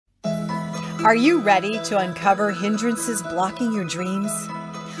Are you ready to uncover hindrances blocking your dreams?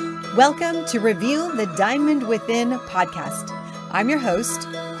 Welcome to Reveal the Diamond Within podcast. I'm your host,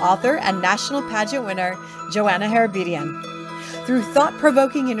 author, and national pageant winner, Joanna Harabedian. Through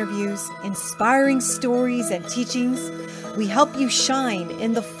thought-provoking interviews, inspiring stories, and teachings, we help you shine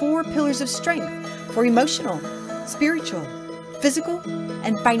in the 4 pillars of strength for emotional, spiritual, physical,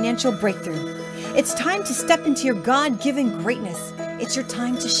 and financial breakthrough. It's time to step into your God-given greatness. It's your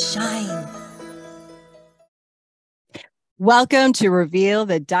time to shine. Welcome to Reveal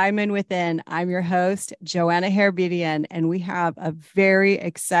the Diamond Within. I'm your host, Joanna Harabedian, and we have a very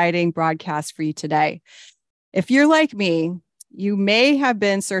exciting broadcast for you today. If you're like me, you may have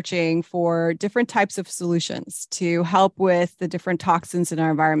been searching for different types of solutions to help with the different toxins in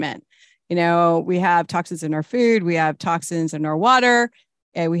our environment. You know, we have toxins in our food, we have toxins in our water,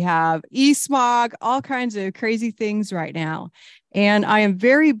 and we have e-smog, all kinds of crazy things right now. And I am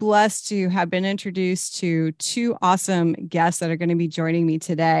very blessed to have been introduced to 2 awesome guests that are going to be joining me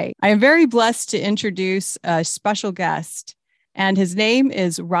today. I am very blessed to introduce a special guest, and his name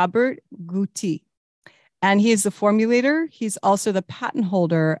is Robert Gauthier. And he is the formulator. He's also the patent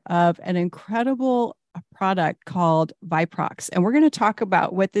holder of an incredible product called Viprox. And we're going to talk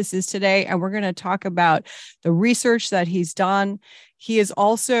about what this is today. And we're going to talk about the research that he's done. He is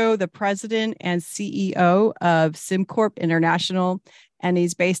also the president and CEO of Cympcorp International, and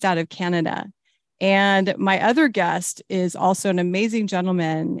he's based out of Canada. And my other guest is also an amazing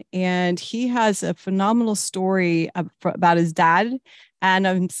gentleman, and he has a phenomenal story about his dad and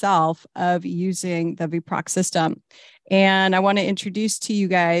himself of using the Viprox system. And I want to introduce to you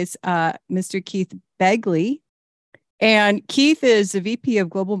guys Mr. Keith Begley. And Keith is the VP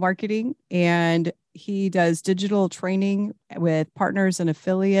of Global Marketing, and he does digital training with partners and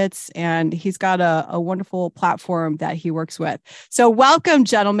affiliates, and he's got a wonderful platform that he works with. So welcome,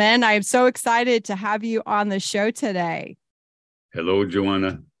 gentlemen. I am so excited to have you on the show today. Hello,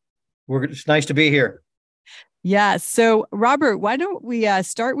 Joanna. It's nice to be here. Yeah. So, Robert, why don't we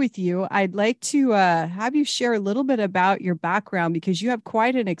start with you? I'd like to have you share a little bit about your background, because you have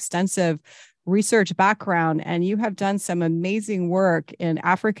quite an extensive research background and you have done some amazing work in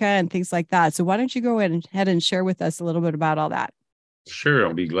Africa and things like that. So why don't you go ahead and share with us a little bit about all that? Sure,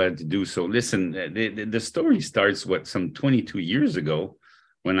 I'll be glad to do so. Listen, the story starts, some 22 years ago,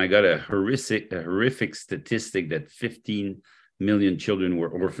 when I got a horrific statistic that 15 million children were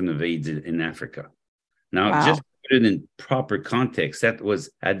orphaned of AIDS in Africa. Now, Wow. Just to put it in proper context, that was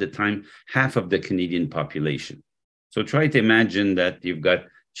at the time half of the Canadian population. So try to imagine that you've got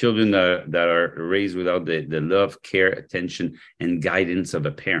children that are raised without the love, care, attention, and guidance of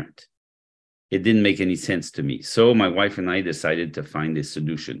a parent. It didn't make any sense to me. So my wife and I decided to find a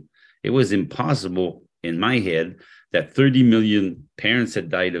solution. It was impossible in my head that 30 million parents had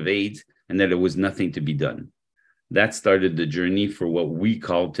died of AIDS and that there was nothing to be done. That started the journey for what we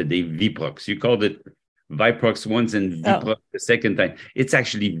call today Viprox. You called it Viprox once and Viprox the second time. It's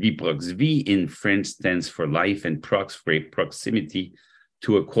actually Viprox. V in French stands for life and prox for proximity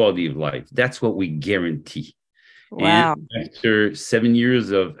to a quality of life. That's what we guarantee. Wow. And after 7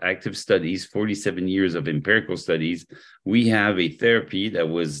 years of active studies, 47 years of empirical studies, we have a therapy that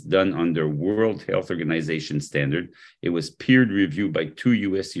was done under World Health Organization standard. It was peer reviewed by 2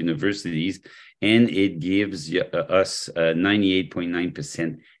 US universities, and it gives us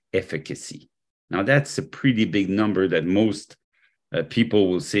 98.9% efficacy. Now, that's a pretty big number that most people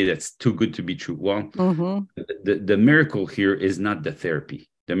will say that's too good to be true. Well, the miracle here is not the therapy.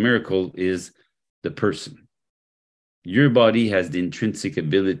 The miracle is the person. Your body has the intrinsic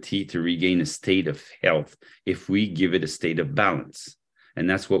ability to regain a state of health if we give it a state of balance. And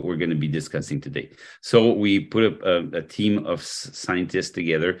that's what we're going to be discussing today. So we put a team of scientists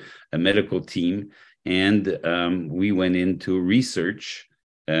together, a medical team, and we went into research.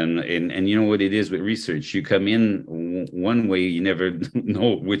 And you know what it is with research. You come in one way, you never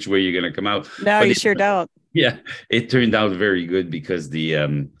know which way you're going to come out. No, but you sure don't. Yeah, it turned out very good because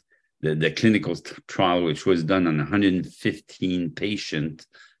the clinical trial, which was done on 115 patients,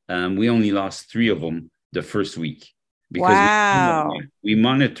 we only lost 3 of them the first week. Because we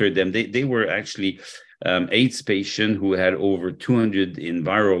monitored them. They were actually AIDS patients who had over 200 in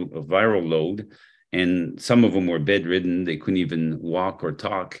viral load. And some of them were bedridden. They couldn't even walk or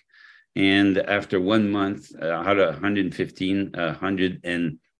talk. And after 1 month, out of 115,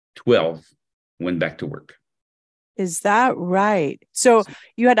 112 went back to work. Is that right? So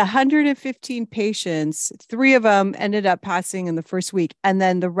you had 115 patients. 3 of them ended up passing in the first week, and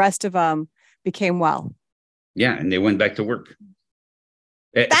then the rest of them became well. Yeah, and they went back to work.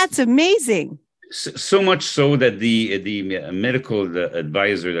 That's amazing. So much so that the medical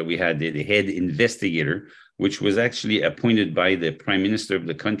advisor that we had, the head investigator, which was actually appointed by the prime minister of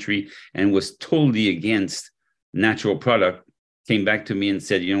the country and was totally against natural product, came back to me and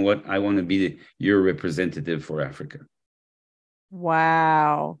said, you know what, I want to be your representative for Africa.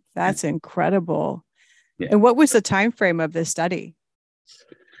 Wow, that's incredible. Yeah. And what was the time frame of this study?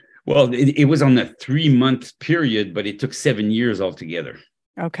 Well, it was on a 3-month period, but it took 7 years altogether.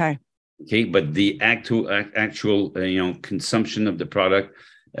 Okay. Okay, but the actual consumption of the product,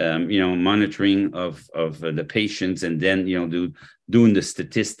 monitoring of the patients, and then doing the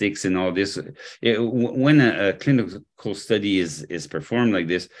statistics and all this. When a clinical study is performed like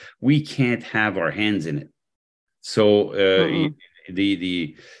this, we can't have our hands in it. So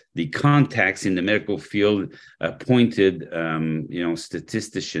the contacts in the medical field appointed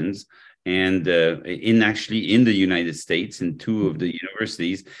statisticians. And in the United States, in 2 of the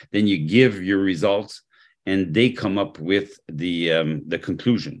universities, then you give your results, and they come up with the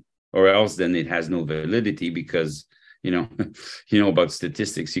conclusion, or else then it has no validity because about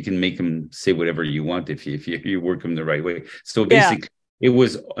statistics, you can make them say whatever you want if you work them the right way. So basically, It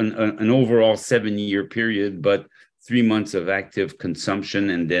was an overall 7-year period, but 3 months of active consumption,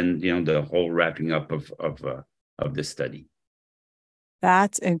 and then the whole wrapping up of the study.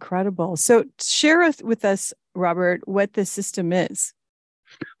 That's incredible. So share with us, Robert, what the system is.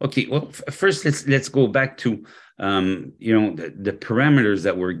 Okay. Well, first let's go back to the parameters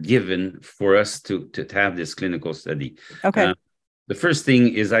that were given for us to have this clinical study. Okay. The first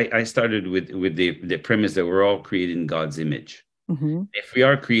thing is I started with the premise that we're all created in God's image. Mm-hmm. If we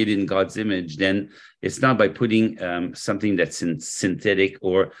are created in God's image, then it's not by putting something that's synthetic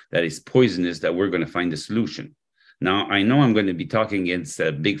or that is poisonous that we're going to find a solution. Now, I know I'm going to be talking against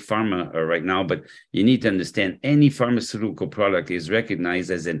big pharma right now, but you need to understand any pharmaceutical product is recognized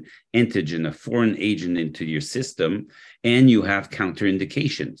as an antigen, a foreign agent into your system, and you have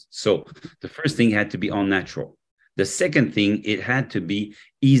counterindications. So the first thing had to be all natural. The second thing, it had to be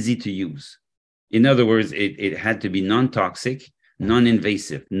easy to use. In other words, it had to be non-toxic,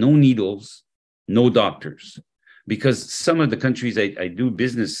 non-invasive, no needles, no doctors. Because some of the countries I do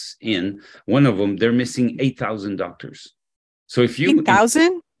business in, one of them, they're missing 8,000 doctors. So if you...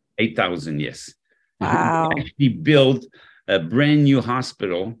 8,000? 8,000, yes. Wow. They actually build a brand new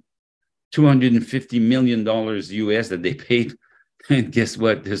hospital, $250 million US that they paid. And guess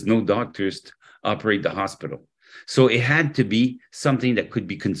what? There's no doctors to operate the hospital. So it had to be something that could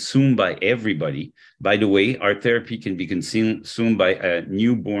be consumed by everybody. By the way, our therapy can be consumed by a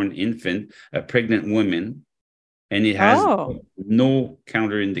newborn infant, a pregnant woman, and it has no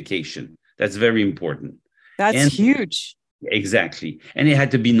counterindication. That's very important. That's huge. Exactly. And it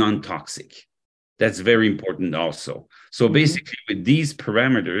had to be non-toxic. That's very important also. So basically, with these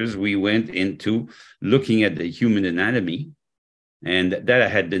parameters, we went into looking at the human anatomy. And that I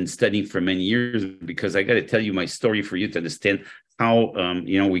had been studying for many years, because I got to tell you my story for you to understand how,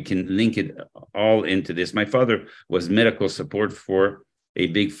 we can link it all into this. My father was medical support for a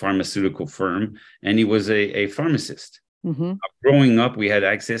big pharmaceutical firm, and he was a pharmacist. Mm-hmm. Growing up, we had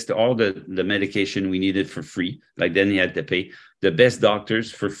access to all the medication we needed for free. Like then he had to pay the best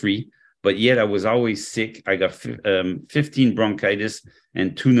doctors for free, but yet I was always sick. I got 15 bronchitis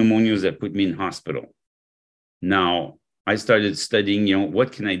and 2 pneumonias that put me in hospital. Now, I started studying,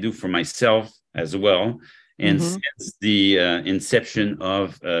 what can I do for myself as well? And since the inception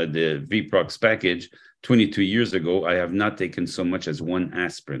of the VProx package 22 years ago, I have not taken so much as 1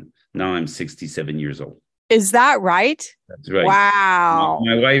 aspirin. Now I'm 67 years old. Is that right? That's right. Wow.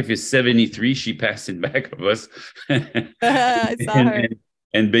 My wife is 73. She passed it back of us. I saw her.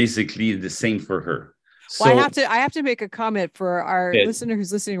 And basically the same for her. Well, I have to make a comment for our listener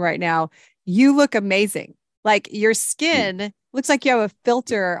who's listening right now. You look amazing. Like your skin looks like you have a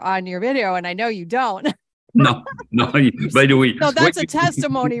filter on your video, and I know you don't. No. By the way, no, that's a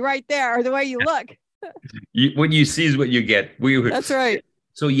testimony right there. The way you look. What you see is what you get. That's right.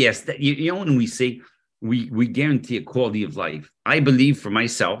 So yes, when we say we guarantee a quality of life, I believe for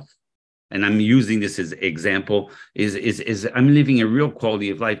myself, and I'm using this as example, is I'm living a real quality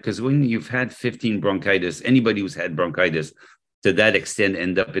of life, because when you've had 15 bronchitis, anybody who's had bronchitis to that extent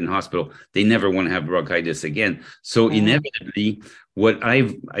end up in hospital, they never want to have bronchitis again. So inevitably, what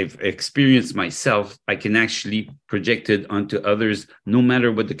I've experienced myself, I can actually project it onto others, no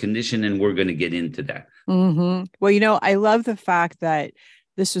matter what the condition, and we're going to get into that. Mm-hmm. Well, I love the fact that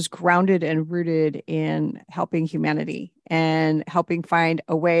this is grounded and rooted in helping humanity and helping find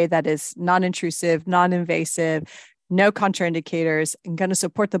a way that is non-intrusive, non-invasive, no contraindicators, and going to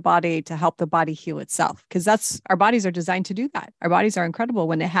support the body to help the body heal itself. Because our bodies are designed to do that. Our bodies are incredible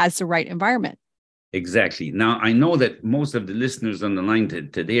when it has the right environment. Exactly. Now, I know that most of the listeners on the line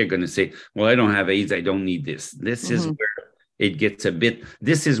today are going to say, well, I don't have AIDS. I don't need this. This is where it gets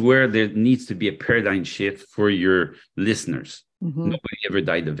this is where there needs to be a paradigm shift for your listeners. Nobody ever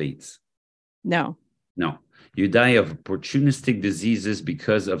died of AIDS. No. You die of opportunistic diseases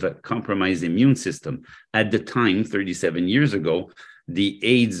because of a compromised immune system. At the time, 37 years ago, the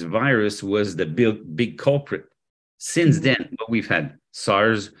AIDS virus was the big culprit. Since then, what we've had,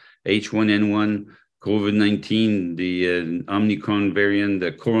 SARS, H1N1, COVID-19, the Omicron variant,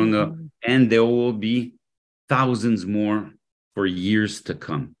 the corona, and there will be thousands more for years to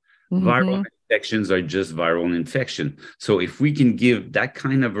come. Viral infections are just viral infection. So if we can give that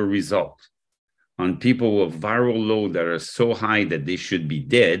kind of a result on people with viral load that are so high that they should be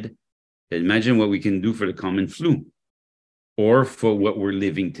dead, imagine what we can do for the common flu or for what we're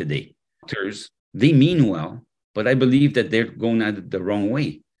living today. Doctors, they mean well, but I believe that they're going at it the wrong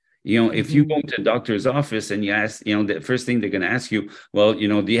way. If you go to a doctor's office and you ask, the first thing they're going to ask you, well, do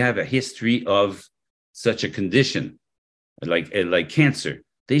you have a history of such a condition like cancer?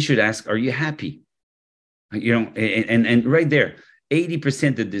 They should ask, are you happy? And right there,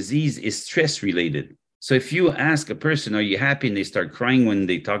 80% of disease is stress related. So if you ask a person, are you happy? And they start crying when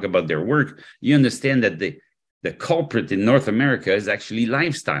they talk about their work, you understand that the culprit in North America is actually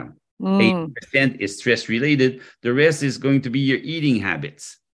lifestyle. 80% is stress related. The rest is going to be your eating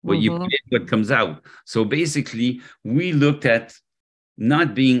habits. What you put in, what comes out. So basically, we looked at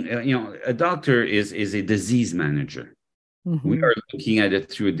not being, a doctor is a disease manager. We are looking at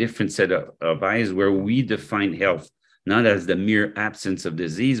it through a different set of eyes where we define health, not as the mere absence of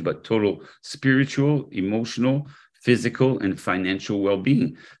disease, but total spiritual, emotional, physical, and financial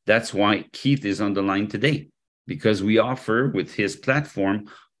well-being. That's why Keith is on the line today, because we offer with his platform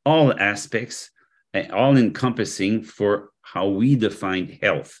all aspects, all encompassing for how we define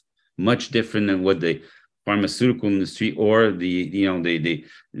health, much different than what the pharmaceutical industry or the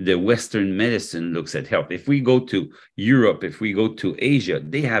Western medicine looks at health. If we go to Europe, if we go to Asia,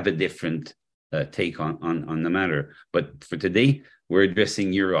 they have a different take on the matter. But for today, we're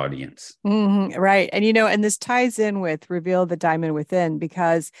addressing your audience. Right. And, and this ties in with Reveal the Diamond Within,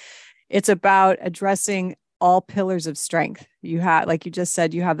 because it's about addressing all pillars of strength. You have, like you just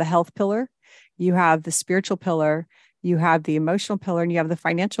said, you have the health pillar, you have the spiritual pillar, you have the emotional pillar, and you have the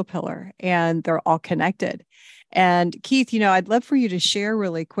financial pillar, and they're all connected. And Keith, I'd love for you to share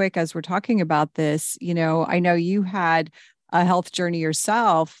really quick as we're talking about this. I know you had a health journey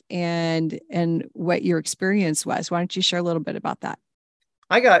yourself and what your experience was. Why don't you share a little bit about that?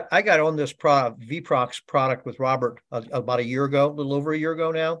 I got on this VProx product with Robert about a little over a year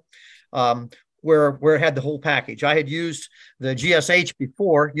ago now, where it had the whole package. I had used the GSH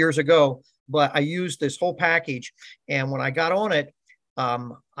before years ago, but I used this whole package. And when I got on it,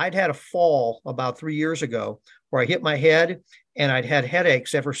 I'd had a fall about 3 years ago where I hit my head, and I'd had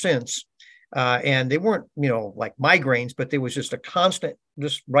headaches ever since. And they weren't, like migraines, but there was just a constant,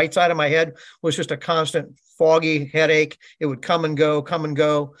 this right side of my head was just a constant foggy headache. It would come and go,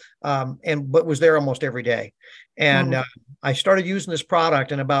 but was there almost every day. And I started using this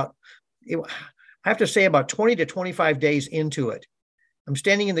product, and I have to say about 20 to 25 days into it, I'm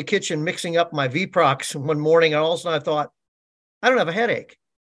standing in the kitchen mixing up my VProx one morning, and all of a sudden I thought, I don't have a headache.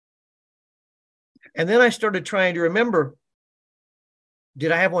 And then I started trying to remember,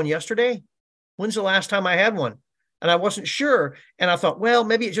 did I have one yesterday? When's the last time I had one? And I wasn't sure. And I thought, well,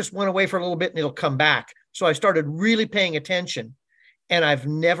 maybe it just went away for a little bit and it'll come back. So I started really paying attention, and I've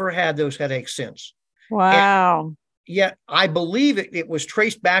never had those headaches since. Wow. And yet I believe it was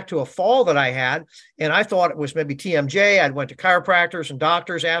traced back to a fall that I had. And I thought it was maybe TMJ. I went to chiropractors and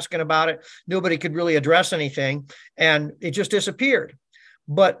doctors asking about it. Nobody could really address anything, and it just disappeared.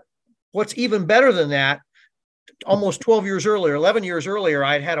 But what's even better than that, almost 11 years earlier,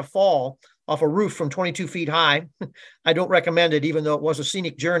 I had a fall off a roof from 22 feet high. I don't recommend it, even though it was a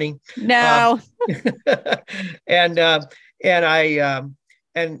scenic journey. No. And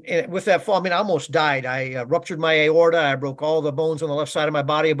with that fall, I almost died. I ruptured my aorta. I broke all the bones on the left side of my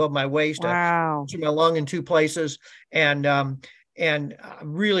body above my waist. Wow. I ruptured my lung in 2 places. And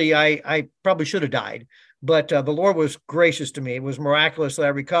really, I probably should have died. But the Lord was gracious to me. It was miraculous that I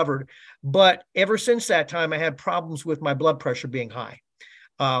recovered. But ever since that time, I had problems with my blood pressure being high.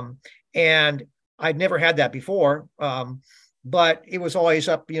 And I'd never had that before. But it was always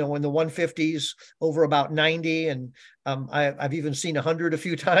up, in the 150s, over about 90. And I've even seen 100 a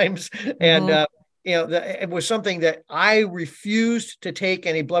few times. And it was something that I refused to take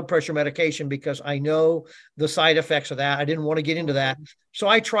any blood pressure medication because I know the side effects of that. I didn't want to get into that. So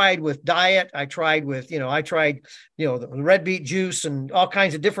I tried with diet. I tried with, the red beet juice and all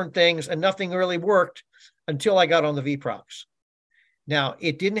kinds of different things, and nothing really worked until I got on the VProx. Now,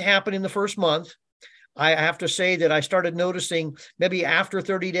 it didn't happen in the first month. I have to say that I started noticing maybe after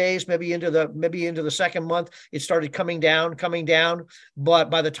 30 days, maybe into the second month, it started coming down. But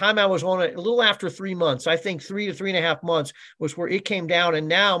by the time I was on it, a little after 3 months, I think 3 to 3.5 months was where it came down. And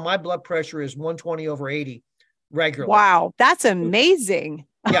now my blood pressure is 120/80 regularly. Wow, that's amazing.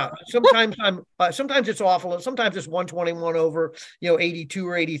 Yeah, sometimes sometimes it's awful. Sometimes it's 121 over 82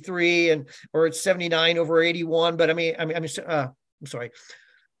 or 83, or it's 79/81. But I'm sorry,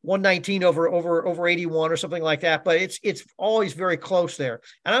 119 over 81 or something like that. But it's always very close there.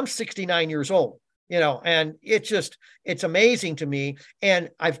 And I'm 69 years old, and it's amazing to me.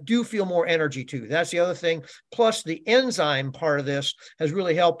 And I do feel more energy too. That's the other thing. Plus the enzyme part of this has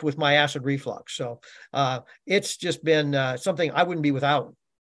really helped with my acid reflux. So it's just been something I wouldn't be without.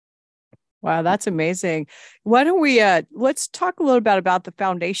 Wow, that's amazing. Why don't we let's talk a little bit about the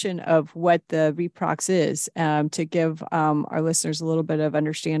foundation of what the VProx is, to give our listeners a little bit of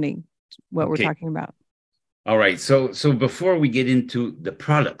understanding what we're talking about. All right. So before we get into the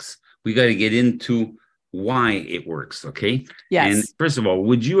products, we got to get into why it works. Okay. Yes. And first of all,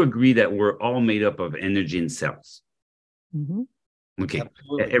 would you agree that we're all made up of energy and cells? Mm-hmm. Okay.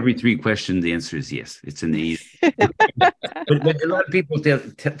 Absolutely. Every 3 questions, the answer is yes. It's an easy. but a lot of people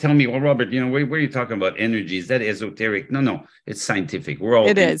tell me, well, Robert, where are you talking about energy? Is that esoteric? No, it's scientific. We're all.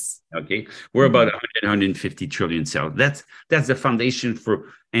 It is. Okay. We're about 150 trillion cells. That's the foundation for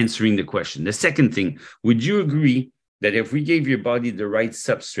answering the question. The second thing, would you agree that if we gave your body the right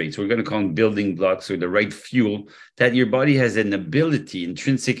substrates, we're going to call them building blocks, or the right fuel, that your body has an ability,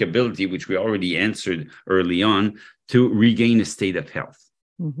 intrinsic ability, which we already answered early on, to regain a state of health?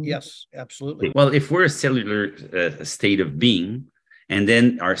 Mm-hmm. Yes, absolutely. Well, if we're a cellular state of being, and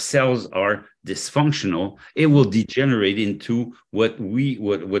then our cells are dysfunctional, it will degenerate into what we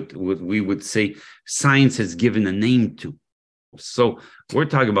would say science has given a name to. So we're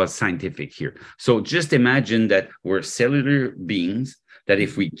talking about scientific here. So just imagine that we're cellular beings, that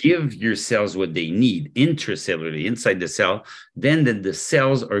if we give your cells what they need intracellularly inside the cell, then the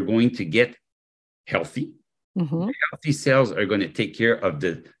cells are going to get healthy. Mm-hmm. The healthy cells are going to take care of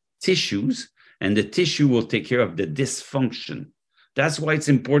the tissues, and the tissue will take care of the dysfunction. That's why it's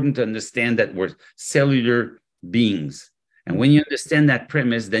important to understand that we're cellular beings. And when you understand that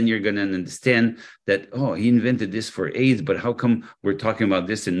premise, then you're going to understand that, oh, he invented this for AIDS, but how come we're talking about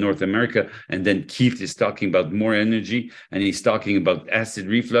this in North America? And then Keith is talking about more energy, and he's talking about acid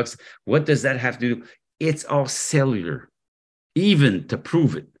reflux. What does that have to do? It's all cellular. Even to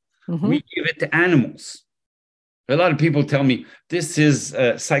prove it, we give it to animals. A lot of people tell me this is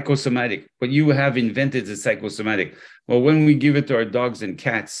psychosomatic. What you have invented is psychosomatic. Well, when we give it to our dogs and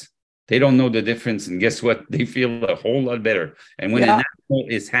cats, they don't know the difference. And guess what? They feel a whole lot better. And when an animal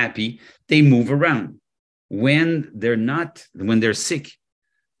is happy, they move around. When they're sick,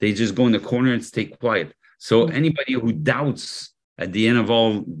 they just go in the corner and stay quiet. So anybody who doubts at the end of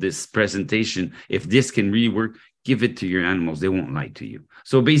all this presentation, if this can really work, give it to your animals. They won't lie to you.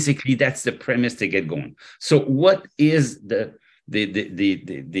 So basically, that's the premise to get going. So what is the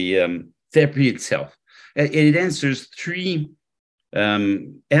therapy itself? It answers 3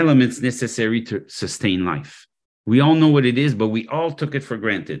 elements necessary to sustain life. We all know what it is, but we all took it for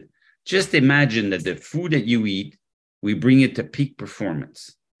granted. Just imagine that the food that you eat, we bring it to peak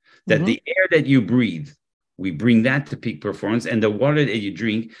performance. That the air that you breathe, we bring that to peak performance. And the water that you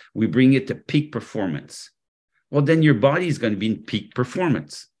drink, we bring it to peak performance. Well, then your body is going to be in peak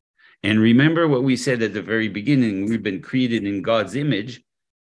performance. And remember what we said at the very beginning, we've been created in God's image,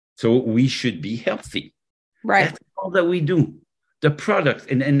 so we should be healthy. Right. That's all that we do. The product,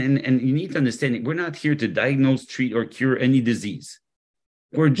 and you need to understand, we're not here to diagnose, treat, or cure any disease.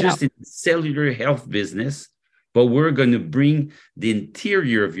 We're just in cellular health business, but we're going to bring the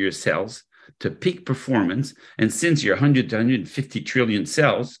interior of your cells to peak performance. And since you're 100 to 150 trillion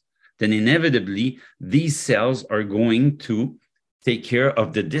cells, then inevitably these cells are going to take care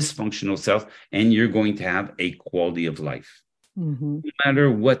of the dysfunctional cells, and you're going to have a quality of life. No matter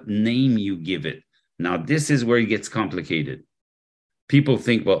what name you give it. Now, this is where it gets complicated. People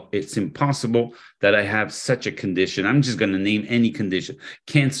think, well, it's impossible that I have such a condition. I'm just going to name any condition,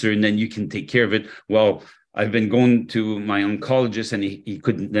 cancer, and then you can take care of it. Well, I've been going to my oncologist and he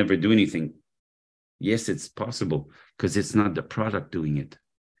could never do anything. Yes, it's possible, because it's not the product doing it.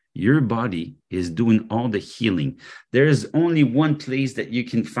 Your body is doing all the healing. There is only one place that you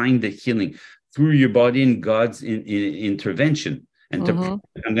can find the healing. through your body and God's intervention. And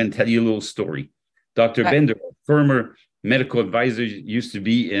I'm going to tell you a little story. Dr. Bender, former medical advisor, used to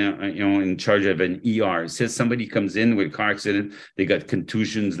be in charge of an ER. Says somebody comes in with a car accident, they got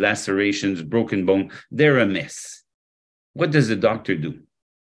contusions, lacerations, broken bone, they're a mess. What does the doctor do?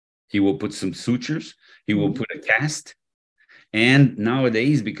 He will put some sutures, he will put a cast. And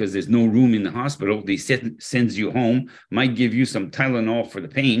nowadays, because there's no room in the hospital, they sends you home, might give you some Tylenol for the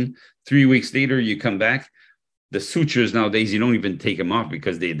pain. 3 weeks later, you come back. The sutures nowadays, you don't even take them off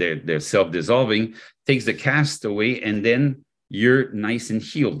because they're self-dissolving. Takes the cast away, and then you're nice and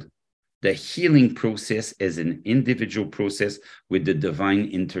healed. The healing process is an individual process with the divine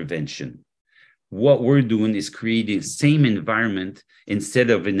intervention. What we're doing is creating the same environment instead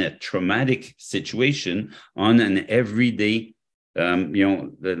of in a traumatic situation on an everyday,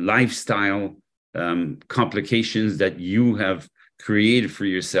 the lifestyle complications that you have created for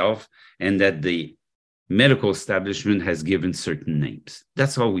yourself and that the medical establishment has given certain names.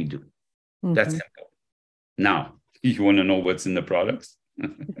 That's all we do. That's simple. Now, you want to know what's in the products?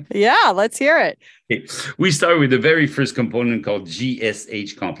 Yeah, let's hear it. Okay. We start with the very first component called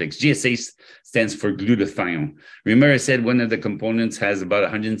GSH complex. GSH stands for glutathione. Remember I said one of the components has about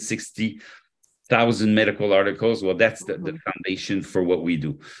 160,000 medical articles. Well, that's the foundation for what we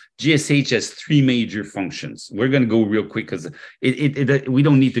do. GSH has three major functions. We're going to go real quick because we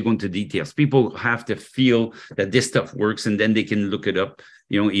don't need to go into details. People have to feel that this stuff works, and then they can look it up,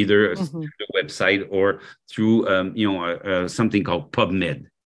 either through the website or through, something called PubMed.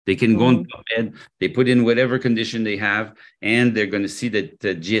 They can go on PubMed, they put in whatever condition they have, and they're going to see that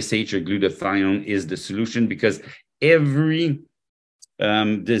the GSH or glutathione is the solution, because every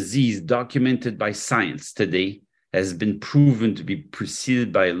disease documented by science today has been proven to be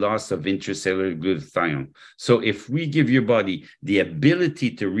preceded by a loss of intracellular glutathione. So if we give your body the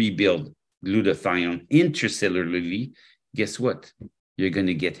ability to rebuild glutathione intracellularly, guess what? You're going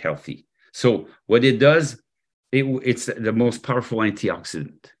to get healthy. So what it does, it's the most powerful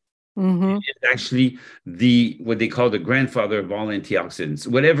antioxidant. It's actually what they call the grandfather of all antioxidants.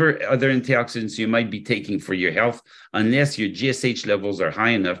 Whatever other antioxidants you might be taking for your health, unless your GSH levels are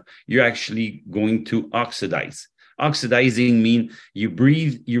high enough, you're actually going to oxidize. Oxidizing means you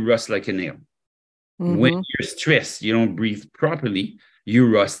breathe, you rust like a nail. When you're stressed, you don't breathe properly, you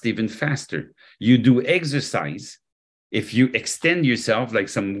rust even faster. You do exercise. If you extend yourself like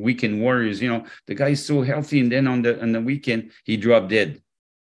some weekend warriors, the guy's so healthy, and then on the weekend, he dropped dead.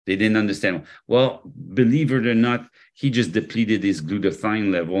 They didn't understand. Well, believe it or not, he just depleted his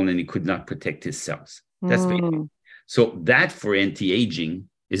glutathione level and he could not protect his cells. That's basic. So that for anti-aging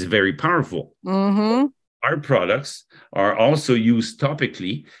is very powerful. Our products are also used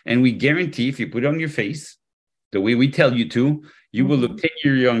topically, and we guarantee if you put it on your face, the way we tell you to, you will look 10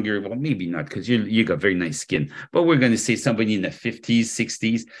 years younger. Well, maybe not, because you got very nice skin. But we're going to say somebody in the 50s,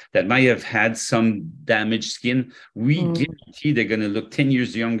 60s that might have had some damaged skin. We guarantee they're going to look 10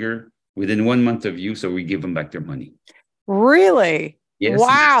 years younger within 1 month of use, so we give them back their money. Really? Yes.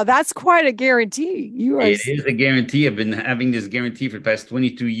 Wow, that's quite a guarantee. It is a guarantee. I've been having this guarantee for the past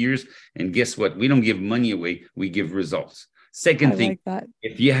 22 years. And guess what? We don't give money away. We give results. Second thing,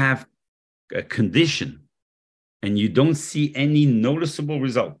 if you have a condition and you don't see any noticeable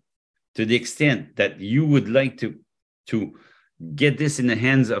result to the extent that you would like to get this in the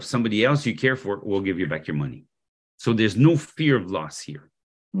hands of somebody else you care for, we'll give you back your money. So there's no fear of loss here.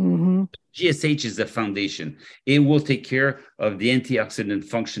 GSH is the foundation. It will take care of the antioxidant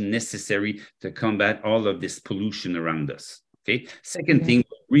function necessary to combat all of this pollution around us. Okay. Second thing,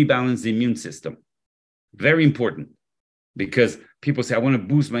 rebalance the immune system. Very important, because people say, I want to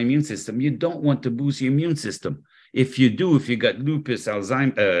boost my immune system. You don't want to boost your immune system. If you do, if you got lupus,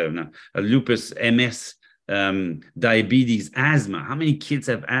 lupus, MS, diabetes, asthma, how many kids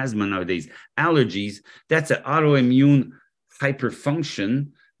have asthma nowadays? Allergies, that's an autoimmune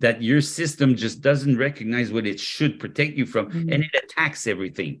hyperfunction that your system just doesn't recognize what it should protect you from, and it attacks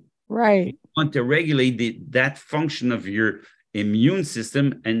everything. Right. You want to regulate that function of your immune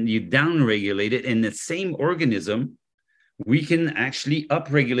system, and you downregulate it in the same organism. We can actually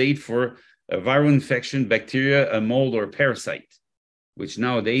upregulate for a viral infection, bacteria, a mold, or a parasite, which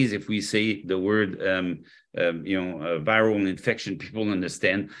nowadays, if we say the word, viral infection, people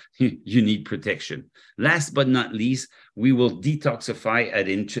understand you need protection. Last but not least, we will detoxify at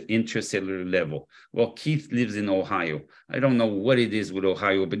intracellular level. Well, Keith lives in Ohio. I don't know what it is with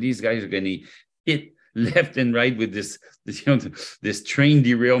Ohio, but these guys are going to hit left and right with this train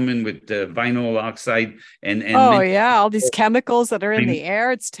derailment with vinyl oxide and all these chemicals that are in the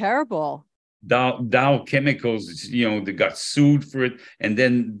air. It's terrible. Dow Chemicals, they got sued for it. And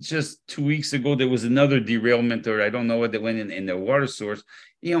then just 2 weeks ago, there was another derailment, or I don't know what, that went in the water source.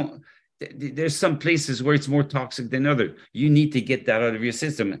 There's some places where it's more toxic than other. You need to get that out of your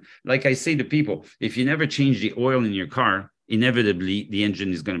system. Like I say to people, if you never change the oil in your car, inevitably the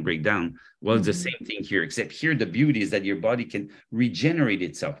engine is going to break down. Well, it's the same thing here, except here the beauty is that your body can regenerate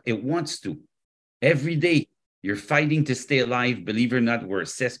itself. It wants to. Every day you're fighting to stay alive. Believe it or not, we're a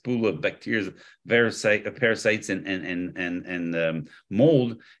cesspool of bacteria, parasites, and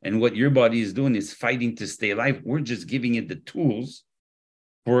mold. And what your body is doing is fighting to stay alive. We're just giving it the tools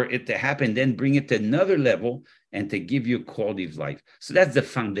for it to happen, then bring it to another level and to give you quality of life. So that's the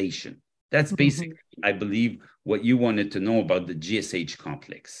foundation. That's basically, I believe, what you wanted to know about the GSH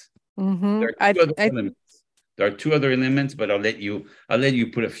complex. There are two other elements, but I'll let you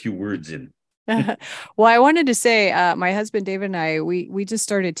put a few words in. Well, I wanted to say, my husband, David, and I, we just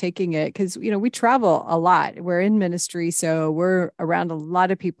started taking it because, we travel a lot. We're in ministry, so we're around a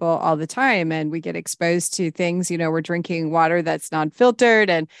lot of people all the time, and we get exposed to things. We're drinking water that's non-filtered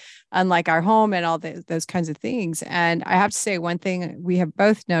and unlike our home and all those kinds of things. And I have to say, one thing we have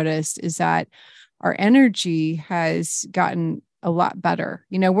both noticed is that our energy has gotten a lot better.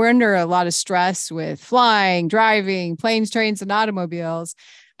 We're under a lot of stress with flying, driving, planes, trains, and automobiles.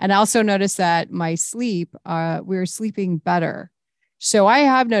 And I also noticed that my sleep, we're sleeping better. So I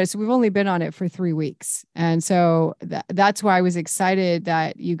have noticed we've only been on it for 3 weeks. And so that's why I was excited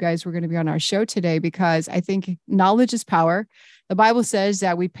that you guys were going to be on our show today, because I think knowledge is power. The Bible says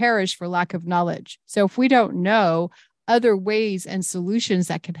that we perish for lack of knowledge. So if we don't know other ways and solutions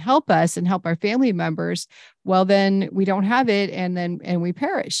that can help us and help our family members, well, then we don't have it, and we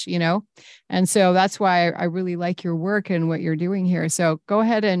perish, And so that's why I really like your work and what you're doing here. So go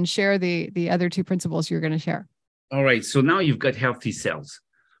ahead and share the other two principles you're going to share. All right. So now you've got healthy cells.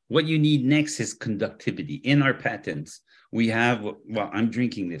 What you need next is conductivity. In our patents, we have, I'm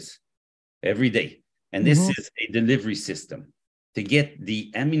drinking this every day, and this is a delivery system to get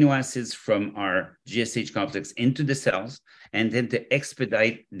the amino acids from our GSH complex into the cells, and then to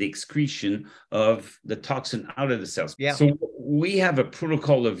expedite the excretion of the toxin out of the cells. Yeah. So we have a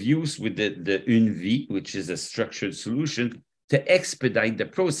protocol of use with the UNV, which is a structured solution, to expedite the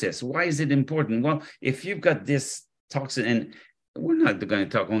process. Why is it important? Well, if you've got this toxin, and we're not going to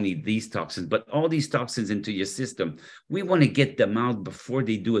talk only these toxins, but all these toxins into your system, we want to get them out before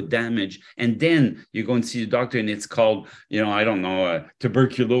they do a damage. And then you go and see the doctor, and it's called, I don't know,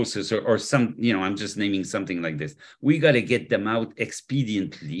 tuberculosis or some, I'm just naming something like this. We got to get them out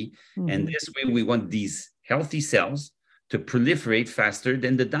expediently. And this way we want these healthy cells to proliferate faster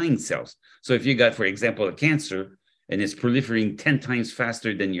than the dying cells. So if you got, for example, a cancer, and it's proliferating 10 times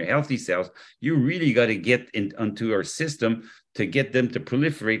faster than your healthy cells, you really got to get onto our system to get them to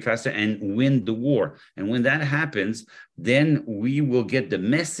proliferate faster and win the war. And when that happens, then we will get the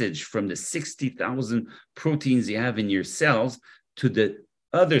message from the 60,000 proteins you have in your cells to the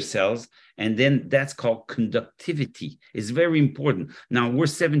other cells. And then that's called conductivity. It's very important. Now, we're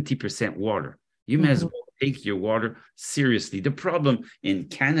 70% water. You may as well take your water seriously. The problem in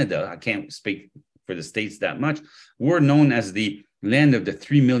Canada, I can't speak for the States that much, we're known as the land of the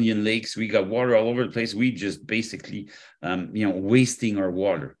 3 million lakes. We got water all over the place. We just basically, wasting our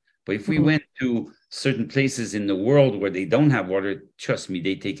water. But if we went to certain places in the world where they don't have water, trust me,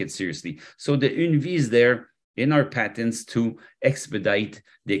 they take it seriously. So the UNV is there in our patents to expedite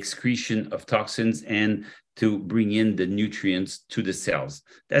the excretion of toxins and to bring in the nutrients to the cells.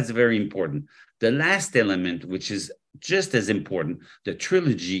 That's very important. The last element, which is just as important, the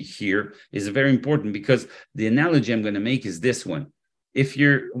trilogy here is very important, because the analogy I'm going to make is this one. If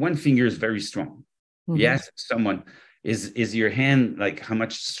your one finger is very strong, you ask someone, is your hand, like, how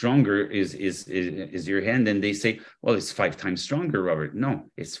much stronger is your hand? And they say, well, it's 5 times stronger, Robert. No,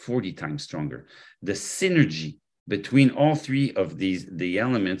 it's 40 times stronger. The synergy between all three of the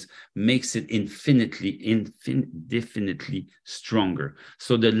elements makes it infinitely stronger.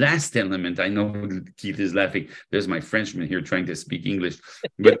 So the last element, I know Keith is laughing. There's my Frenchman here trying to speak English,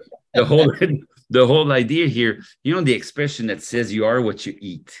 but the whole idea here, the expression that says you are what you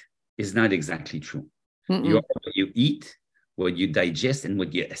eat is not exactly true. You are what you eat, what you digest, and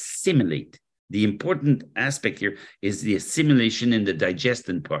what you assimilate. The important aspect here is the assimilation and the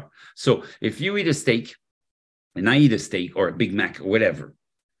digestion part. So if you eat a steak, and I eat a steak or a Big Mac or whatever,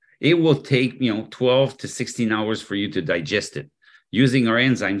 it will take 12 to 16 hours for you to digest it. Using our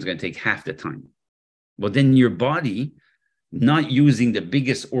enzymes is going to take half the time. Well, then your body, not using the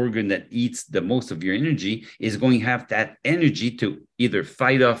biggest organ that eats the most of your energy, is going to have that energy to either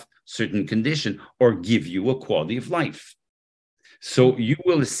fight off certain condition or give you a quality of life. So you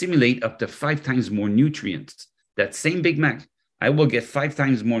will assimilate up to 5 times more nutrients. That same Big Mac, I will get 5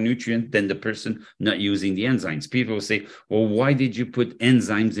 times more nutrient than the person not using the enzymes. People will say, well, why did you put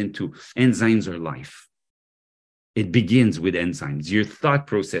enzymes into? Enzymes are life. It begins with enzymes. Your thought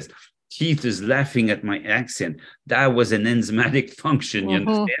process. Keith is laughing at my accent. That was an enzymatic function, you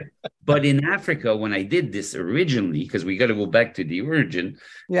understand? But in Africa, when I did this originally, because we got to go back to the origin,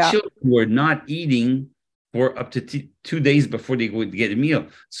 children were not eating for up to 2 days before they would get a meal.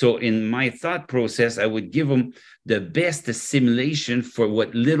 So in my thought process, I would give them the best assimilation for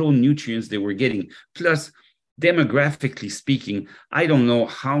what little nutrients they were getting. Plus, demographically speaking, I don't know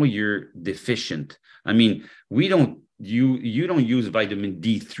how you're deficient. I mean, we don't you don't use vitamin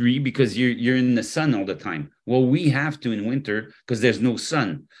D3 because you're in the sun all the time. Well, we have to in winter because there's no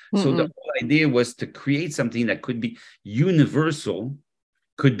sun. So the whole idea was to create something that could be universal,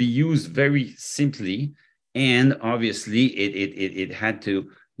 could be used very simply, and obviously it had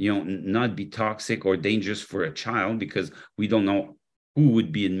to, you know, not be toxic or dangerous for a child because we don't know who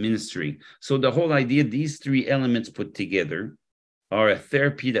would be administering. So the whole idea, these 3 elements put together, are a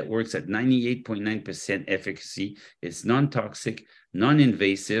therapy that works at 98.9% efficacy. It's non-toxic,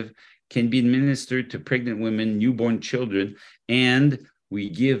 non-invasive, can be administered to pregnant women, newborn children, and we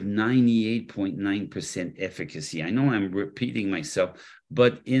give 98.9% efficacy. I know I'm repeating myself,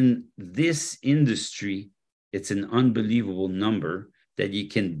 but in this industry, it's an unbelievable number that you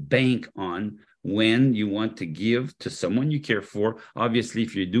can bank on when you want to give to someone you care for. Obviously,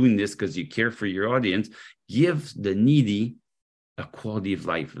 if you're doing this because you care for your audience, give the needy a quality of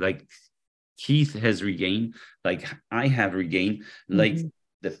life like Keith has regained, like I have regained, like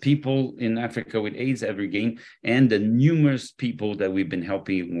the people in Africa with AIDS have regained, and the numerous people that we've been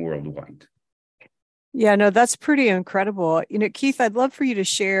helping worldwide. Yeah, no, that's pretty incredible. You know, Keith, I'd love for you to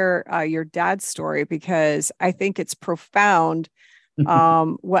share your dad's story because I think it's profound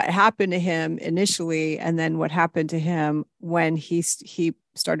what happened to him initially and then what happened to him when he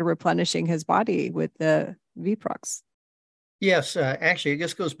started replenishing his body with the VPROX. Yes, actually,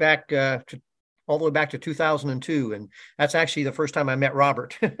 this goes back all the way back to 2002, and that's actually the first time I met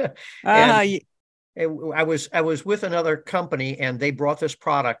Robert. I was with another company, and they brought this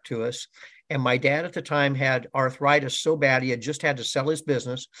product to us. And my dad at the time had arthritis so bad, he had just had to sell his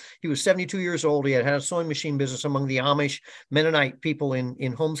business. He was 72 years old. He had a sewing machine business among the Amish Mennonite people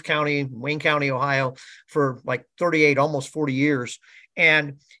in Holmes County, Wayne County, Ohio, for like 38, almost 40 years.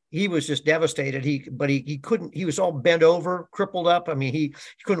 And he was just devastated. He couldn't, he was all bent over, crippled up. I mean, he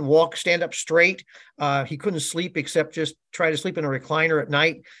couldn't walk, stand up straight. He couldn't sleep except just try to sleep in a recliner at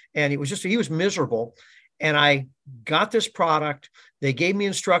night. And it was just, he was miserable. And I got this product. They gave me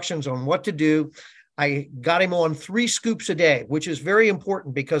instructions on what to do. I got him on 3 scoops a day, which is very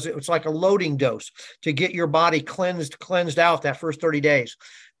important because it was like a loading dose to get your body cleansed out that first 30 days.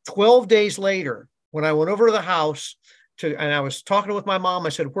 12 days later, when I went over to the house and I was talking with my mom, I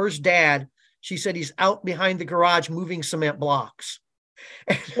said, "Where's Dad?" She said, "He's out behind the garage moving cement blocks."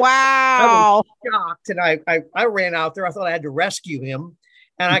 Wow. I was shocked. And I ran out there. I thought I had to rescue him.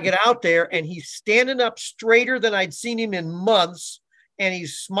 And I get out there and he's standing up straighter than I'd seen him in months. And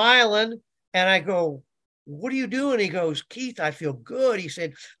he's smiling. And I go, "What are you doing?" He goes, "Keith, I feel good." He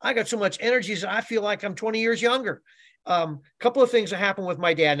said, "I got so much energy. So I feel like I'm 20 years younger." Couple of things that happened with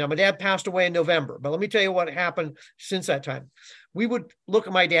my dad. Now, my dad passed away in November, but let me tell you what happened since that time. We would look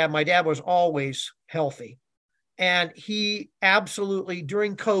at my dad. My dad was always healthy. And he absolutely,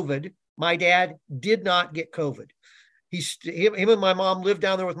 during COVID, my dad did not get COVID. Him and my mom lived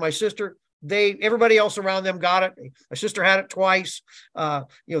down there with my sister. Everybody else around them got it. My sister had it twice.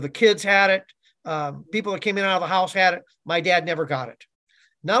 The kids had it. People that came in and out of the house had it. My dad never got it.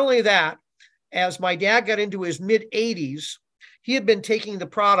 Not only that, as my dad got into his mid-80s, he had been taking the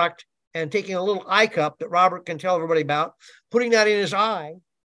product and taking a little eye cup that Robert can tell everybody about, putting that in his eye,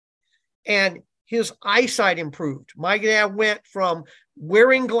 and his eyesight improved. My dad went from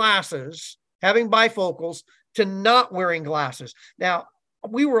wearing glasses, having bifocals, to not wearing glasses. Now,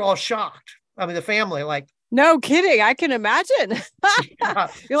 we were all shocked. I mean, the family, like, no kidding. I can imagine.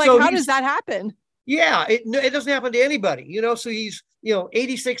 You're like, how does that happen? Yeah, it doesn't happen to anybody, So he's,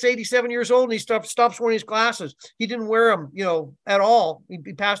 86, 87 years old, and he stops wearing his glasses. He didn't wear them, at all. He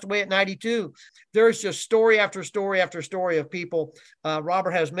passed away at 92. There's just story after story after story of people.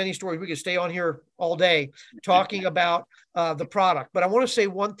 Robert has many stories. We could stay on here all day talking about the product. But I want to say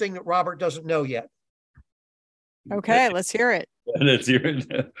one thing that Robert doesn't know yet. Okay, let's hear it. Let's hear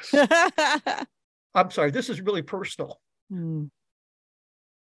it. I'm sorry, this is really personal.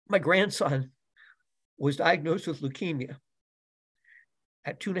 My grandson was diagnosed with leukemia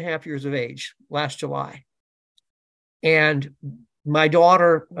at 2.5 years of age last July. And my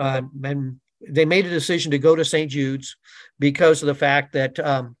daughter, and they made a decision to go to St. Jude's because of the fact that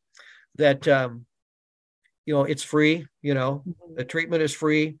it's free. The treatment is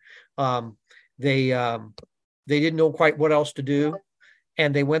free. They didn't know quite what else to do,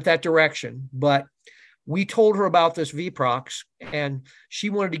 and they went that direction. But we told her about this VProx, and she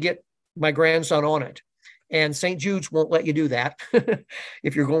wanted to get my grandson on it. And St. Jude's won't let you do that.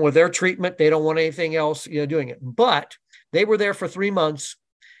 If you're going with their treatment, they don't want anything else, doing it. But they were there for 3 months,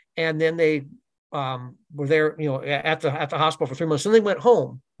 and then they were there, at the hospital for 3 months. And they went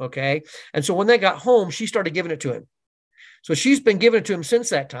home. Okay. And so when they got home, she started giving it to him. So she's been giving it to him since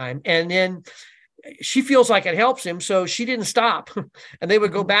that time. And then she feels like it helps him. So she didn't stop. And they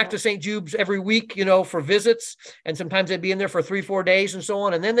would go back to St. Jude's every week, for visits. And sometimes they'd be in there for 3-4 days and so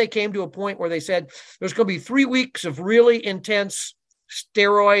on. And then they came to a point where they said, there's going to be 3 weeks of really intense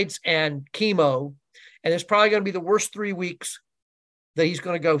steroids and chemo. And it's probably going to be the worst 3 weeks that he's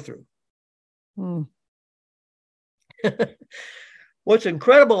going to go through. What's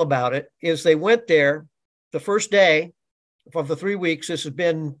incredible about it is they went there the first day of the 3 weeks. This has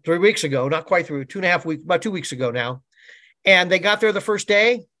been 3 weeks ago, not quite through, 2.5 weeks, about 2 weeks ago now. And they got there the first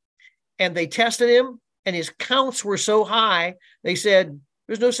day and they tested him, and his counts were so high, they said,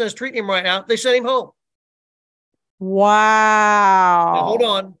 there's no sense treating him right now. They sent him home. Wow. Now, hold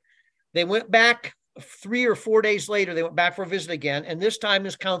on. They went back 3 or 4 days later. They went back for a visit again. And this time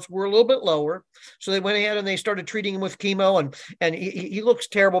his counts were a little bit lower. So they went ahead and they started treating him with chemo. And he looks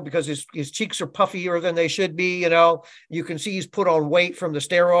terrible because his cheeks are puffier than they should be. You can see he's put on weight from the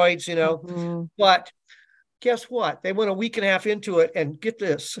steroids, But guess what? They went a week and a half into it, and get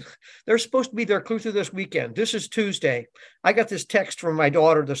this. They're supposed to be there through this weekend. This is Tuesday. I got this text from my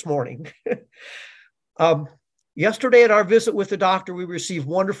daughter this morning. Yesterday at our visit with the doctor, we received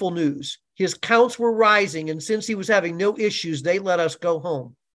wonderful news. His counts were rising, and since he was having no issues, they let us go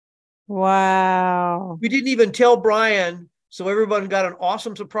home. Wow. We didn't even tell Brian, so everyone got an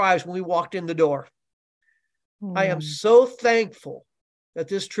awesome surprise when we walked in the door. I am so thankful that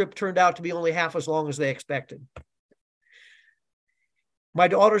this trip turned out to be only half as long as they expected. My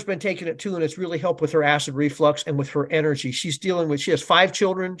daughter's been taking it too, and it's really helped with her acid reflux and with her energy. She has 5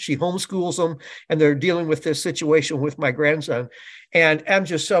 children. She homeschools them, and they're dealing with this situation with my grandson. And I'm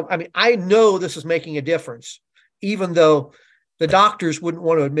just I know this is making a difference, even though the doctors wouldn't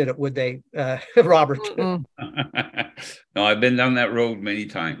want to admit it, would they, Robert? No, I've been down that road many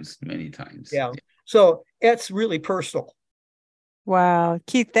times. Yeah. So it's really personal. Wow.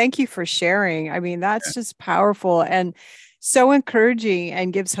 Keith, thank you for sharing. That's just powerful and so encouraging,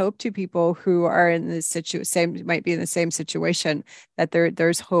 and gives hope to people who are in this might be in the same situation, that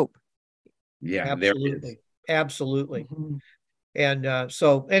there's hope. Yeah, absolutely. Mm-hmm. And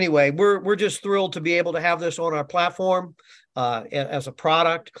so anyway, we're just thrilled to be able to have this on our platform as a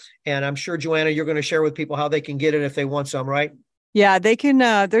product. And I'm sure, Joanna, you're going to share with people how they can get it if they want some, right? Yeah, they can.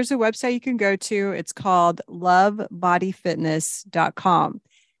 There's a website you can go to. It's called lovebodyfitness.com.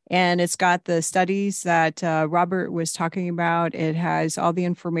 And it's got the studies that Robert was talking about. It has all the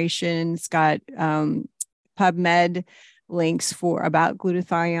information. It's got PubMed links about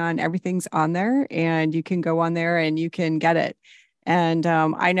glutathione. Everything's on there, and you can go on there and you can get it. And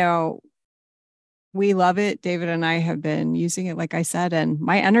I know we love it. David and I have been using it, like I said, and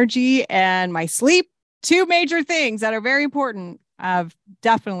my energy and my sleep, 2 major things that are very important, have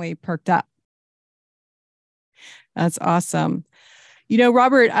definitely perked up. That's awesome.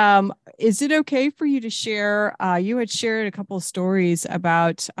 Robert, is it okay for you to share? You had shared a couple of stories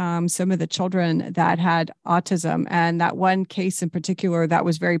about some of the children that had autism, and that one case in particular that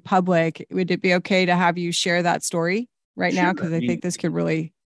was very public. Would it be okay to have you share that story right now? Because I think this could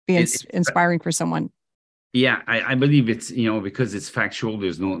really be inspiring for someone. Yeah, I believe it's, because it's factual,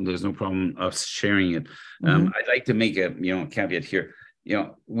 there's no problem of sharing it. I'd like to make a, caveat here.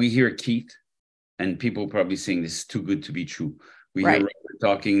 We hear Keith, and people probably saying this is too good to be true. We hear Robert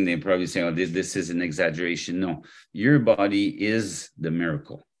talking, they probably say, oh, this is an exaggeration. No, your body is the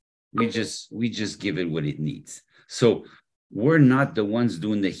miracle. We just give it what it needs. So we're not the ones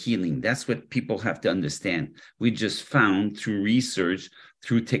doing the healing. That's what people have to understand. We just found through research,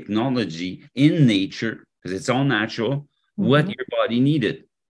 through technology in nature, because it's all natural, what your body needed.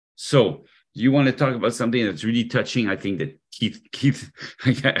 So you want to talk about something that's really touching? I think that Keith.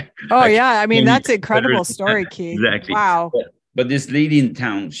 That's an incredible story, Keith. Exactly. Wow. But this lady in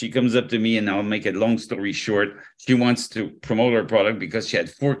town, she comes up to me, and I'll make a long story short. She wants to promote her product because she had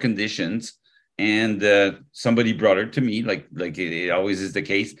 4 conditions, and somebody brought her to me, like it always is the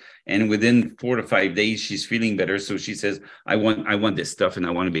case. And within 4 to 5 days, she's feeling better. So she says, I want this stuff, and I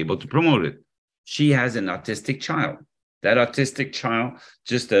want to be able to promote it. She has an autistic child. That autistic child,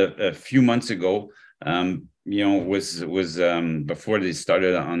 just a few months ago, was before they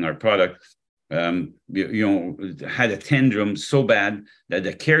started on our product, had a tantrum so bad that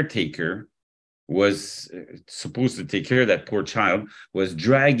the caretaker was supposed to take care of that poor child, was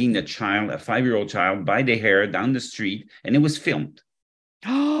dragging the child, a 5-year-old child, by the hair down the street, and it was filmed.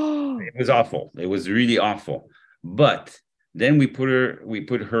 Oh, It was awful. It was really awful. But then we put her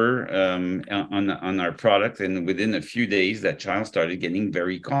on our product, and within a few days, that child started getting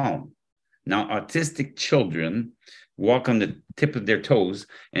very calm. Now, autistic children walk on the tip of their toes,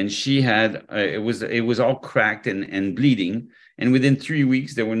 and she had it was all cracked and bleeding. And within 3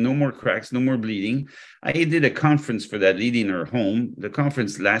 weeks, there were no more cracks, no more bleeding. I did a conference for that lady in her home. The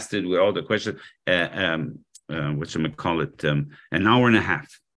conference lasted with all the questions, an hour and a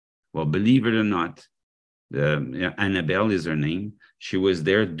half. Well, believe it or not, Annabelle is her name. She was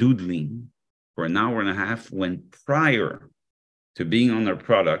there doodling for an hour and a half when prior to being on our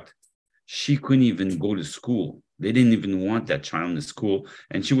product, she couldn't even go to school. They didn't even want that child in the school.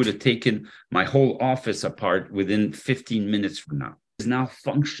 And she would have taken my whole office apart within 15 minutes from now. It's now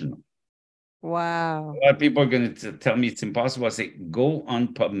functional. wow. A lot of people are going to tell me it's impossible. I say, go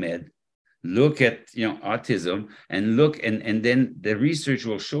on PubMed, look at autism, and look, and then the research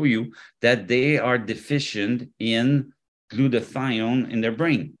will show you that they are deficient in glutathione in their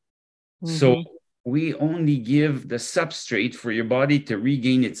brain. Mm-hmm. So we only give the substrate for your body to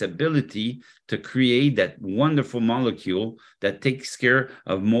regain its ability to create that wonderful molecule that takes care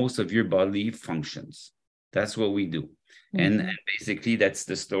of most of your bodily functions. That's what we do. Mm-hmm. And basically, that's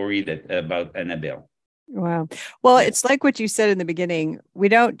the story about Annabelle. Wow. Well, it's like what you said in the beginning. We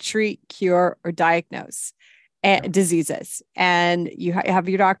don't treat, cure, or diagnose diseases, and you have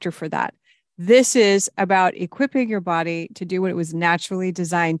your doctor for that. This is about equipping your body to do what it was naturally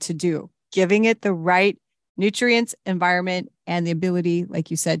designed to do, giving it the right nutrients, environment, and the ability, like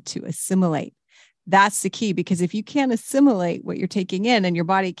you said, to assimilate. That's the key, because if you can't assimilate what you're taking in and your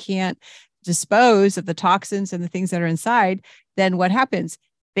body can't dispose of the toxins and the things that are inside, then what happens?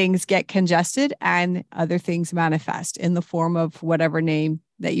 Things get congested and other things manifest in the form of whatever name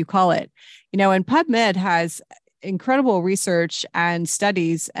that you call it. And PubMed has incredible research and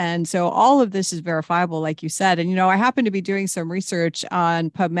studies. And so all of this is verifiable, like you said. And, I happen to be doing some research on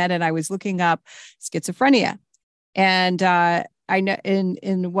PubMed, and I was looking up schizophrenia. And I know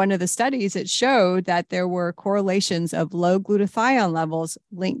in one of the studies, it showed that there were correlations of low glutathione levels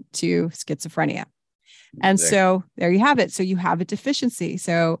linked to schizophrenia. And so there you have it. So you have a deficiency.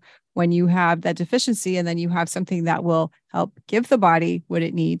 So when you have that deficiency and then you have something that will help give the body what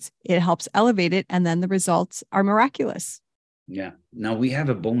it needs, it helps elevate it. And then the results are miraculous. Yeah. Now we have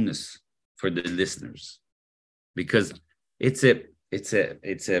a bonus for the listeners, because it's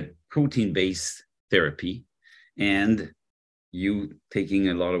a protein-based therapy and you taking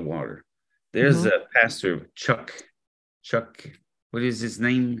a lot of water. There's a pastor, Chuck, what is his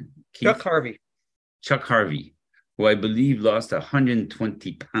name? Keith? Chuck Harvey, who I believe lost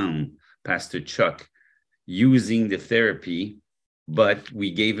 120 pounds, Pastor Chuck, using the therapy, but we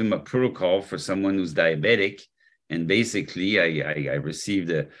gave him a protocol for someone who's diabetic. And basically I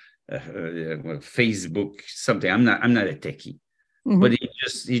received a Facebook something. I'm not a techie, but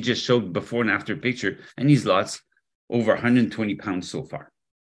he just showed before and after picture, and he's lost over 120 pounds so far.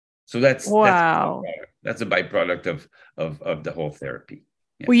 So that's a byproduct of the whole therapy.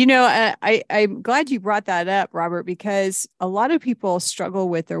 Yeah. Well, I'm glad you brought that up, Robert, because a lot of people struggle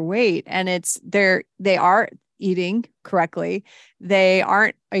with their weight, and they are eating correctly. They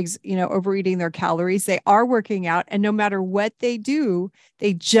aren't, overeating their calories. They are working out, and no matter what they do,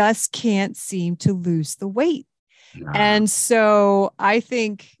 they just can't seem to lose the weight. Nah. And so I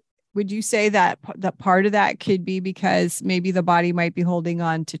think, would you say that part of that could be because maybe the body might be holding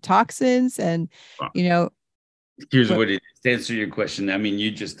on to toxins and, Here's what it is. To answer your question, I mean, you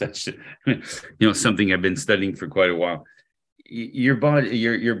just touched it. Something I've been studying for quite a while. Your body,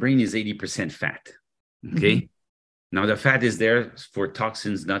 your brain is 80% fat. Okay. Mm-hmm. Now the fat is there for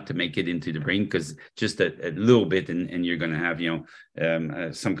toxins not to make it into the brain, because just a little bit, and you're going to have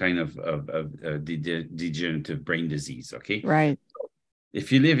some kind of degenerative brain disease. Okay. Right. If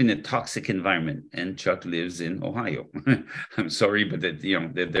you live in a toxic environment, and Chuck lives in Ohio, I'm sorry, but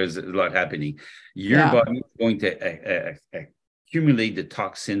there's a lot happening. Your body is going to accumulate the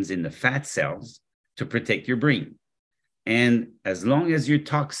toxins in the fat cells to protect your brain. And as long as you're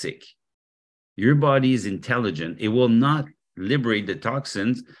toxic, your body is intelligent. It will not liberate the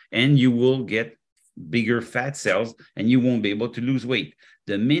toxins, and you will get bigger fat cells, and you won't be able to lose weight.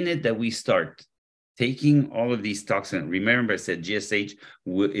 The minute that we start taking all of these toxins, remember I said GSH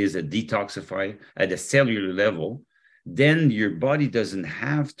is a detoxifier at a cellular level. then your body doesn't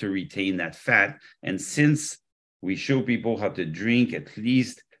have to retain that fat. And since we show people how to drink at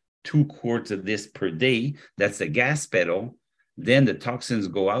least 2 quarts of this per day, that's the gas pedal, then the toxins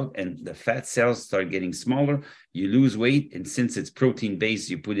go out and the fat cells start getting smaller. You lose weight. And since it's protein based,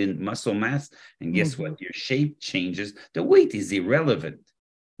 you put in muscle mass. And guess what? Your shape changes. The weight is irrelevant.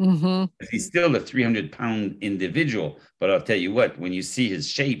 He's still a 300-pound individual. But I'll tell you what, when you see his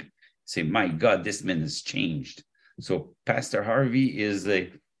shape, say, my God, this man has changed. So Pastor Harvey is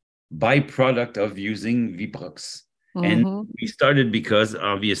a byproduct of using Viprox. And we started because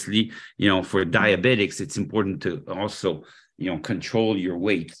obviously, for diabetics, it's important to also, control your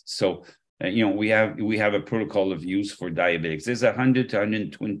weight. So, we have a protocol of use for diabetics. There's 100 to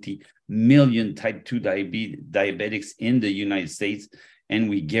 120 million type 2 diabetics in the United States, and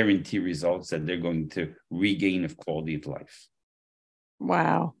we guarantee results that they're going to regain of quality of life.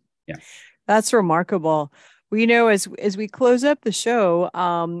 Wow. Yeah. That's remarkable. Well, as we close up the show,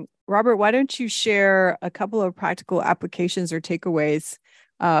 Robert, why don't you share a couple of practical applications or takeaways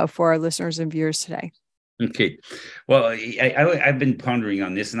for our listeners and viewers today? Okay. Well, I've been pondering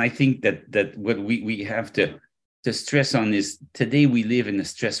on this, and I think that what we have to stress on is today we live in a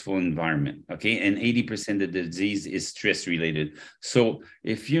stressful environment, okay? And 80% of the disease is stress related. So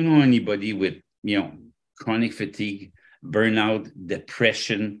if you know anybody with, chronic fatigue, burnout,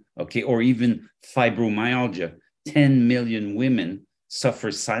 depression, okay, or even fibromyalgia, 10 million women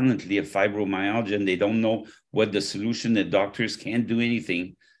suffer silently of fibromyalgia and they don't know what the solution, the doctors can't do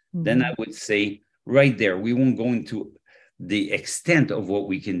anything, then I would say right there, we won't go into the extent of what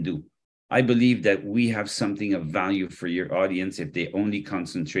we can do. I believe that we have something of value for your audience if they only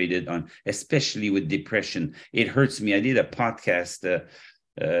concentrated on, especially with depression. It hurts me. I did a podcast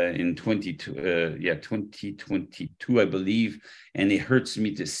in 2022, I believe, and it hurts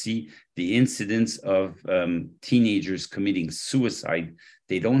me to see the incidence of teenagers committing suicide.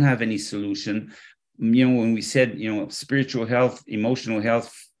 They don't have any solution. When we said, spiritual health, emotional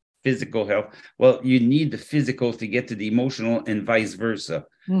health, physical health, well, you need the physical to get to the emotional and vice versa.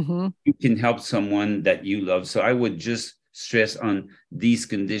 You can help someone that you love. So I would just stress on these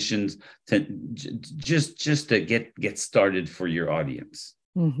conditions to just to get started for your audience.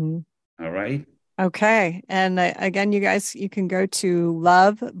 All right. Okay. And again, you guys, you can go to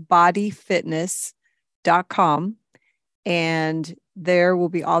lovebodyfitness.com, and there will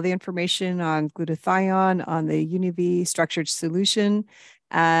be all the information on glutathione, on the UniV structured solution,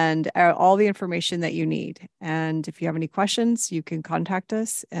 and all the information that you need. And if you have any questions, you can contact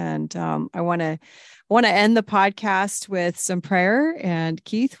us. And I want to end the podcast with some prayer. And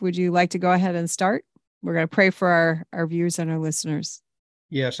Keith, would you like to go ahead and start? We're going to pray for our viewers and our listeners.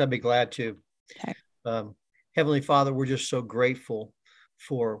 Yes, I'd be glad to. Okay. Heavenly Father, we're just so grateful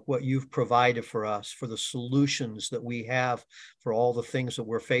for what you've provided for us, for the solutions that we have, for all the things that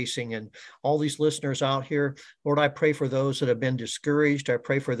we're facing, and all these listeners out here. Lord, I pray for those that have been discouraged. I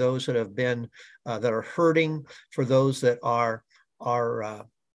pray for those that have been, that are hurting, for those that are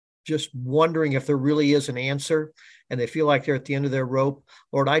just wondering if there really is an answer and they feel like they're at the end of their rope.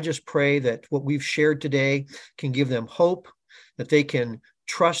 Lord, I just pray that what we've shared today can give them hope, that they can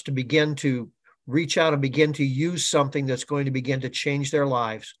trust to begin to reach out and begin to use something that's going to begin to change their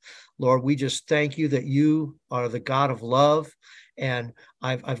lives. Lord, we just thank you that you are the God of love. And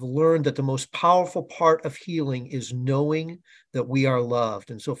I've learned that the most powerful part of healing is knowing that we are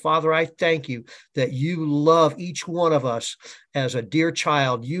loved. And so, Father, I thank you that you love each one of us as a dear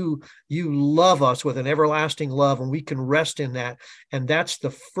child. You love us with an everlasting love, and we can rest in that. And that's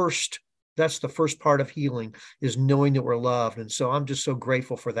the first part of healing, is knowing that we're loved. And so I'm just so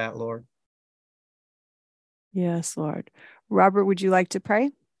grateful for that, Lord. Yes, Lord. Robert, would you like to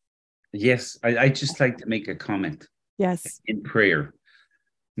pray? Yes, I just like to make a comment. Yes. In prayer.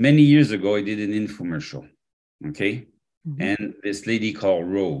 Many years ago, I did an infomercial, okay? And this lady called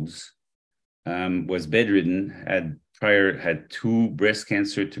Rose was bedridden, had 2 breast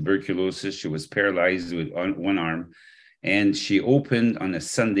cancer, tuberculosis. She was paralyzed with one arm. And she opened on a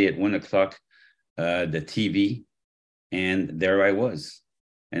Sunday at 1:00 the TV, and there I was.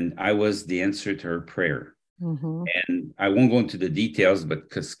 And I was the answer to her prayer. And I won't go into the details, but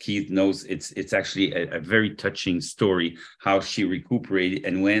because Keith knows, it's actually a very touching story, how she recuperated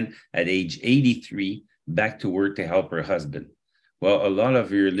and went at age 83 back to work to help her husband. Well, a lot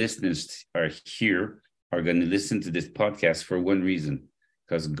of your listeners are going to listen to this podcast for one reason,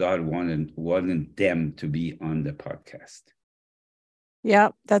 because God wanted them to be on the podcast.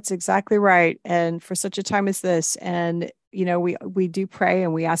 Yeah, that's exactly right. And for such a time as this, and we do pray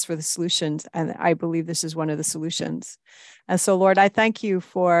and we ask for the solutions. And I believe this is one of the solutions. And so, Lord, I thank you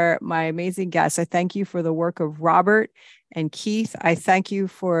for my amazing guests. I thank you for the work of Robert and Keith. I thank you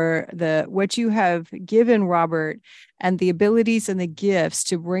for what you have given Robert and the abilities and the gifts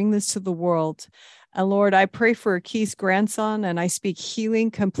to bring this to the world. And Lord, I pray for Keith's grandson, and I speak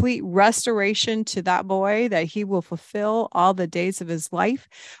healing, complete restoration to that boy, that he will fulfill all the days of his life.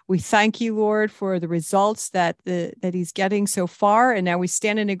 We thank you, Lord, for the results that he's getting so far. And now we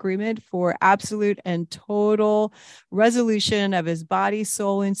stand in agreement for absolute and total resolution of his body,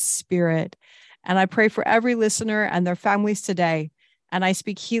 soul, and spirit. And I pray for every listener and their families today. And I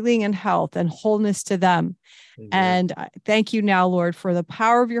speak healing and health and wholeness to them. Amen. And I thank you now, Lord, for the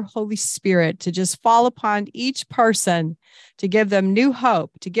power of your Holy Spirit to just fall upon each person, to give them new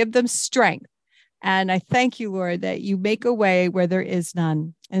hope, to give them strength. And I thank you, Lord, that you make a way where there is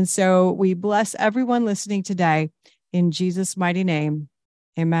none. And so we bless everyone listening today in Jesus' mighty name.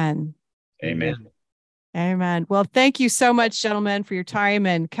 Amen. Amen. Amen. Well, thank you so much, gentlemen, for your time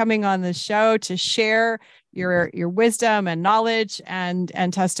and coming on the show to share your wisdom and knowledge and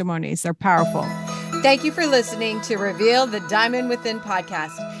testimonies. They're powerful. Thank you for listening to Reveal the Diamond Within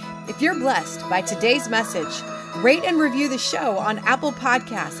podcast. If you're blessed by today's message, rate and review the show on Apple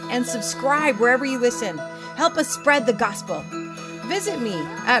Podcasts and subscribe wherever you listen. Help us spread the gospel. Visit me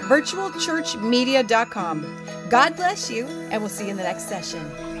at virtualchurchmedia.com. God bless you, and we'll see you in the next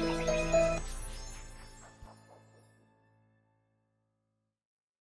session.